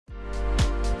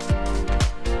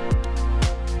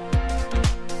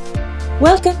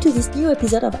Welcome to this new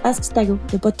episode of Ask Stago,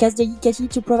 the podcast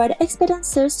dedicated to provide expert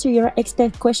answers to your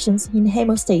expert questions in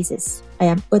hemostasis. I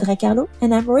am Audrey Carlo,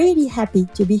 and I'm really happy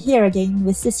to be here again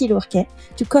with Cécile Hourquet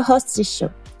to co-host this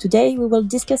show. Today, we will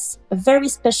discuss a very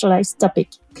specialized topic,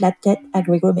 platelet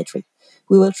aggregometry.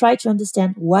 We will try to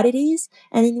understand what it is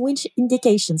and in which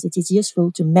indications it is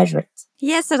useful to measure it.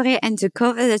 Yes, Audrey, and to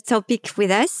cover the topic with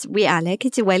us, we are lucky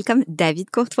to welcome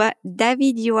David Courtois.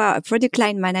 David, you are a product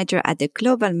line manager at the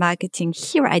global marketing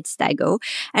here at Stago,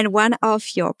 and one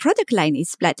of your product line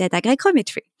is platelet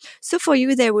aggregometry. So for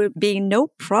you, there will be no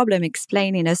problem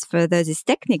explaining us further this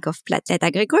technique of platelet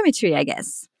aggregometry, I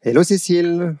guess. Hello,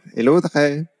 Cécile. Hello,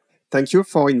 Audrey. Thank you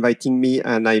for inviting me,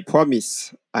 and I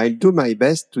promise I'll do my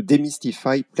best to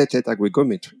demystify platelet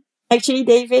aggregometry. Actually,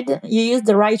 David, you used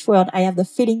the right word. I have the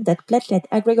feeling that platelet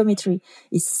aggregometry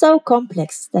is so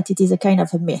complex that it is a kind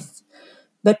of a myth.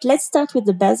 But let's start with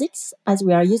the basics, as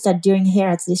we are used at doing here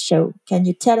at this show. Can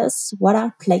you tell us what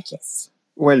are platelets?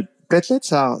 Well,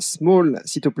 platelets are small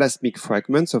cytoplasmic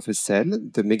fragments of a cell,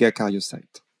 the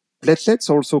megakaryocyte. Platelets,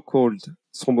 also called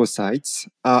thrombocytes,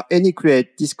 are enucleate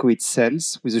discoid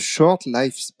cells with a short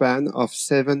lifespan of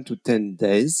 7 to 10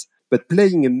 days, but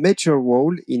playing a major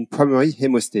role in primary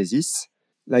hemostasis,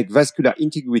 like vascular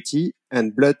integrity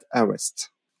and blood arrest.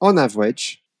 On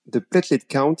average, the platelet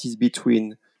count is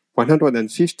between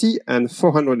 150 and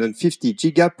 450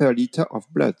 giga per liter of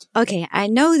blood. Okay, I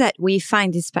know that we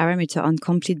find this parameter on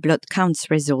complete blood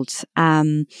counts results.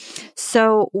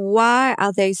 So why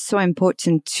are they so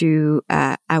important to,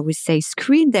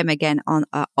 screen them again on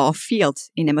our field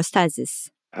in hemostasis?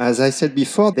 As I said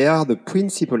before, they are the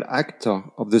principal actor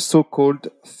of the so-called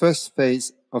first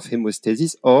phase of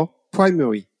hemostasis or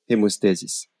primary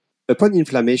hemostasis. Upon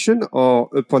inflammation or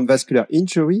upon vascular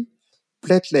injury,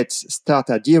 platelets start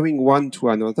adhering one to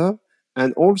another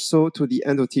and also to the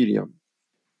endothelium.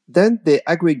 Then they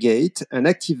aggregate and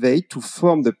activate to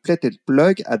form the platelet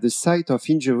plug at the site of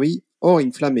injury or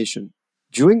inflammation.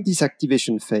 During this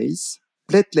activation phase,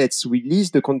 platelets release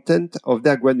the content of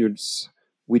their granules,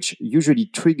 which usually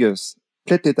triggers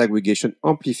platelet aggregation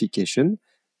amplification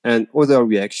and other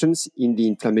reactions in the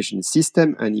inflammation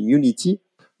system and immunity,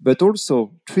 but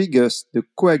also triggers the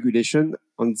coagulation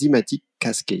enzymatic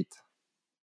cascade.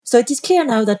 So it is clear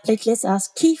now that platelets are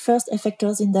key first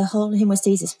effectors in the whole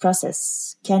hemostasis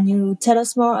process. Can you tell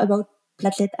us more about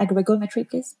platelet aggregometry,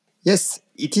 please? Yes,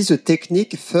 it is a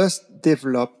technique first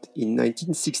developed in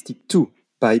 1962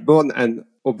 by Bourne and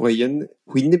O'Brien,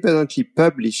 who independently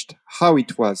published how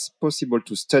it was possible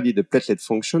to study the platelet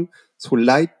function through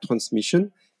light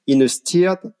transmission in a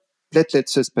stirred platelet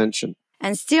suspension.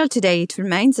 And still today, it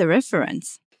remains a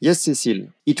reference. Yes,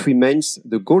 Cécile, it remains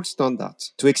the gold standard.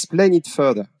 To explain it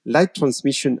further, light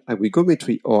transmission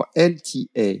aggregometry, or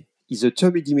LTA, is a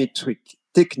turbidimetric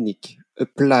technique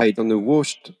applied on a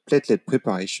washed platelet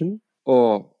preparation,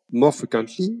 or more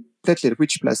frequently,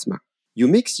 platelet-rich plasma. You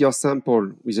mix your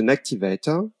sample with an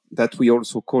activator that we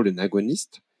also call an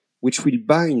agonist, which will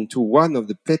bind to one of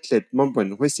the platelet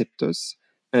membrane receptors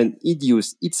and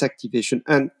induce its activation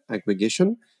and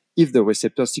aggregation if the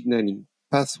receptor signaling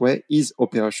pathway is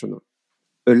operational.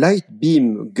 A light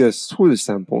beam goes through the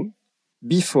sample.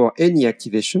 Before any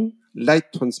activation,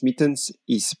 light transmittance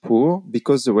is poor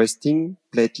because the resting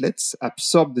platelets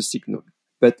absorb the signal.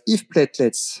 But if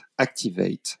platelets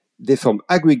activate, they form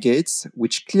aggregates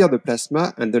which clear the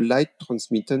plasma and the light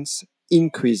transmittance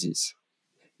increases.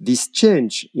 This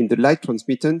change in the light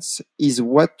transmittance is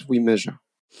what we measure.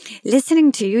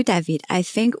 Listening to you, David, I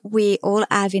think we all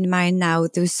have in mind now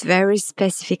those very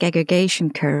specific aggregation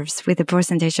curves with the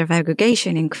percentage of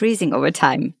aggregation increasing over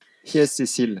time. Yes,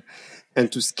 Cécile.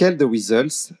 And to scale the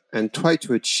results and try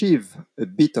to achieve a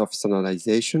bit of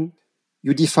standardization,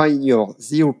 you define your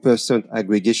 0%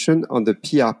 aggregation on the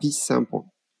PRP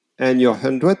sample and your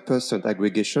 100%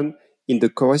 aggregation in the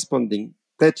corresponding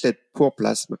platelet-poor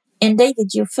plasma. And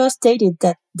David, you first stated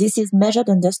that this is measured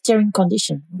under stirring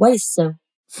condition. Why is so?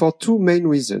 For two main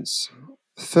reasons.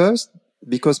 First,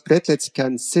 because platelets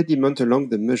can sediment along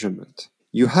the measurement.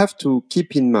 You have to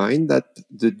keep in mind that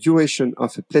the duration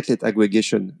of a platelet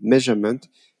aggregation measurement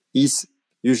is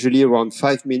usually around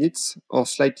 5 minutes or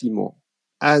slightly more.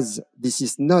 As this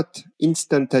is not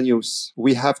instantaneous,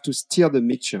 we have to stir the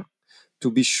mixture to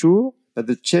be sure that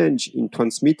the change in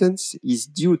transmittance is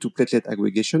due to platelet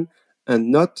aggregation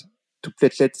and not to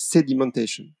platelet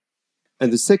sedimentation.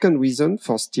 And the second reason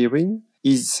for stirring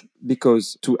is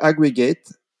because to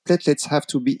aggregate, platelets have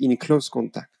to be in close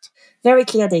contact. Very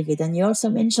clear, David. And you also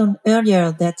mentioned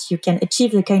earlier that you can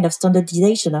achieve the kind of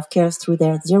standardization of curves through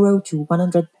their 0 to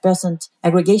 100%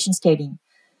 aggregation scaling.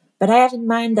 But I have in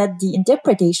mind that the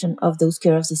interpretation of those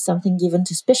curves is something given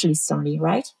to specialists only,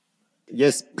 right?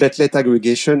 Yes, platelet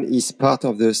aggregation is part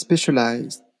of the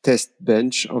specialized test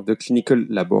bench of the clinical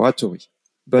laboratory.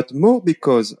 But more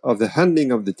because of the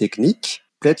handling of the technique,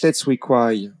 platelets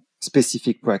require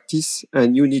specific practice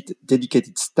and you need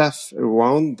dedicated staff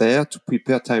around there to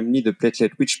prepare timely the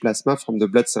platelet-rich plasma from the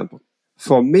blood sample.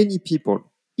 For many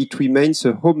people, it remains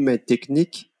a homemade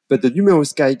technique, but the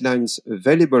numerous guidelines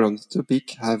available on the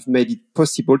topic have made it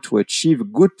possible to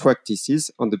achieve good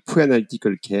practices on the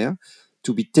pre-analytical care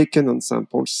to be taken on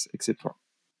samples, etc.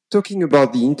 Talking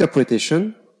about the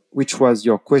interpretation, which was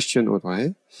your question,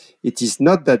 Audrey, it is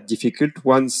not that difficult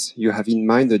once you have in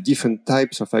mind the different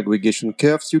types of aggregation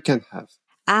curves you can have.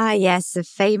 Ah, yes, the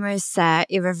famous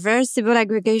irreversible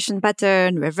aggregation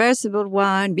pattern, reversible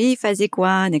one, biphasic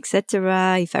one,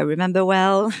 etc., if I remember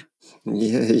well.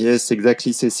 Yes,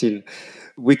 exactly, Cécile.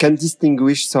 We can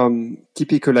distinguish some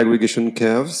typical aggregation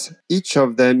curves, each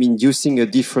of them inducing a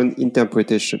different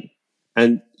interpretation.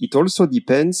 And it also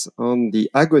depends on the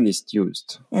agonist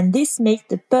used. And this makes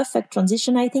the perfect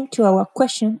transition, I think, to our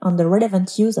question on the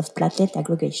relevant use of platelet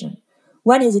aggregation.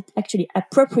 When is it actually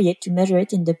appropriate to measure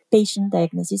it in the patient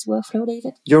diagnosis workflow,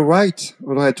 David? You're right,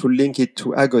 Audrey, to link it to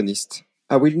agonist.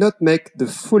 I will not make the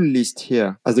full list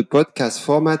here, as the podcast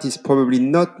format is probably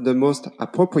not the most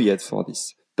appropriate for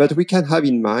this. But we can have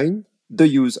in mind the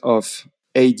use of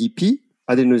ADP,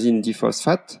 adenosine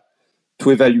diphosphate, to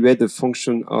evaluate the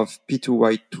function of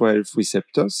P2Y12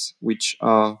 receptors, which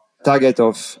are target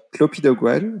of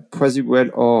clopidogrel,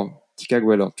 prasugrel, or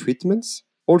ticagrelor treatments.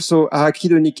 Also,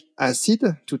 arachidonic acid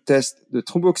to test the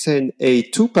thromboxane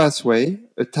A2 pathway,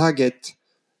 a target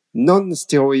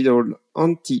non-steroidal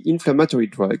anti-inflammatory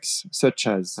drugs such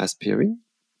as aspirin.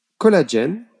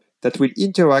 Collagen that will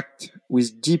interact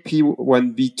with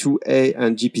GP1B2A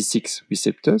and GP6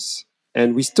 receptors,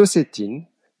 and with tocetin,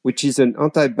 which is an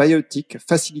antibiotic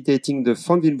facilitating the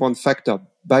von Willebrand factor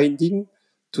binding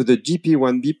to the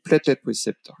GP1B platelet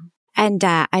receptor. And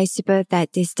I suppose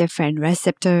that these different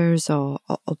receptors or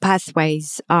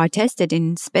pathways are tested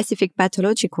in specific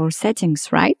pathological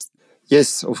settings, right?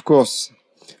 Yes, of course.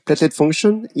 Platelet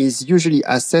function is usually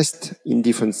assessed in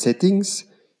different settings,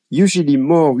 usually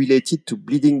more related to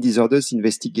bleeding disorders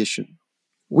investigation.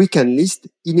 We can list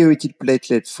inherited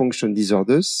platelet function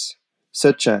disorders,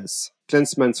 such as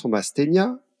Klinsmann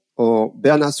thrombasthenia or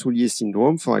Bernard-Soulier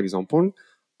syndrome, for example,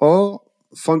 or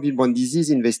von Willebrand disease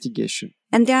investigation.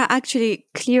 And there are actually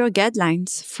clear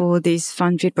guidelines for this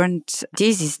von Willebrand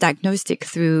disease diagnostic,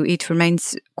 though it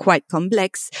remains quite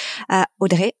complex.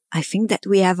 Audrey, I think that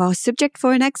we have our subject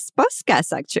for our next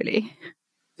podcast, actually.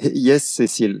 Yes,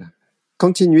 Cécile.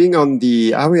 Continuing on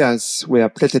the areas where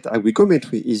platelet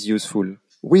aggregometry is useful,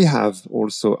 we have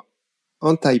also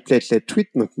antiplatelet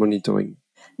treatment monitoring.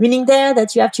 Meaning there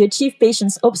that you have to achieve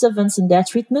patients' observance in their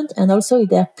treatment and also if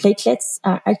their platelets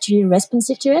are actually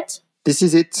responsive to it? This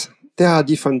is it. There are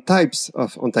different types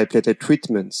of antiplatelet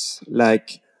treatments,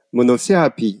 like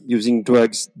monotherapy using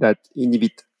drugs that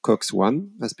inhibit COX-1,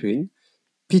 aspirin,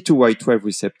 P2Y12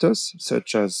 receptors,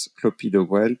 such as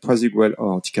clopidogrel, prasugrel,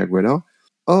 or ticagrelor,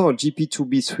 or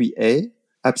GP2B3A,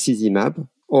 abscizimab,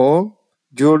 or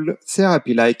dual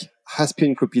therapy like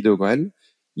aspirin clopidogrel,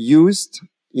 used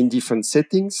in different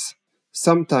settings,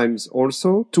 sometimes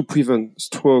also to prevent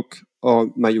stroke or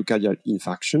myocardial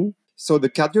infarction. So the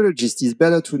cardiologist is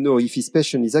better to know if his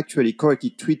patient is actually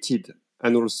correctly treated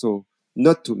and also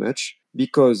not too much,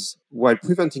 because while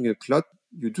preventing a clot,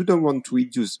 you do not want to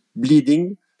reduce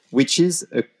bleeding, which is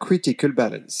a critical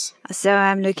balance. So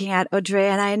I'm looking at Audrey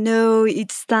and I know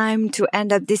it's time to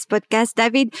end up this podcast.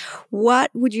 David,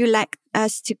 what would you like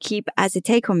us to keep as a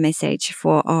take-home message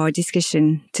for our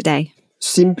discussion today?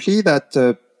 Simply that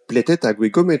platelet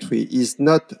aggregometry is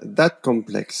not that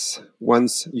complex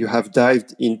once you have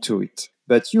dived into it.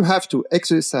 But you have to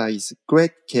exercise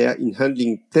great care in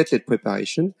handling platelet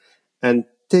preparation and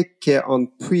take care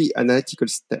on pre-analytical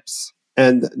steps.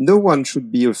 And no one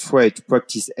should be afraid to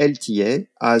practice LTA,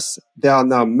 as there are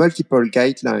now multiple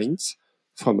guidelines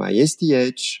from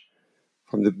ISTH,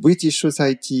 from the British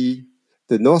Society,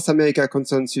 the North America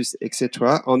Consensus,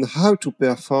 etc., on how to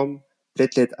perform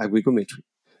platelet aggregometry.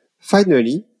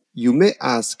 Finally, you may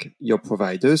ask your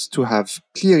providers to have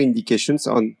clear indications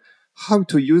on how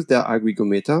to use their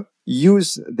aggregometer,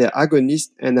 use their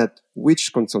agonist and at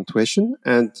which concentration,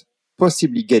 and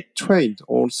possibly get trained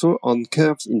also on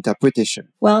curves interpretation.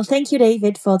 Well, thank you,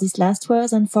 David, for these last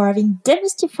words and for having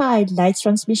demystified light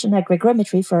transmission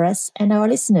aggregometry for us and our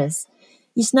listeners.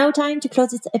 It's now time to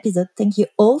close this episode. Thank you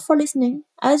all for listening.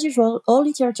 As usual, all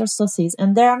literature sources,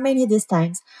 and there are many these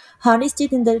times, are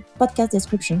listed in the podcast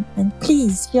description. And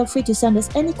please feel free to send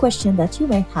us any question that you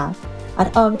may have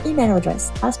at our email address,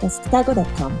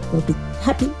 ask@stago.com. We'll be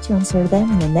happy to answer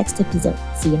them in the next episode.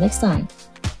 See you next time.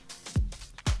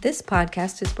 This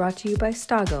podcast is brought to you by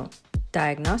Stago.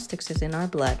 Diagnostics is in our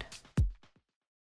blood.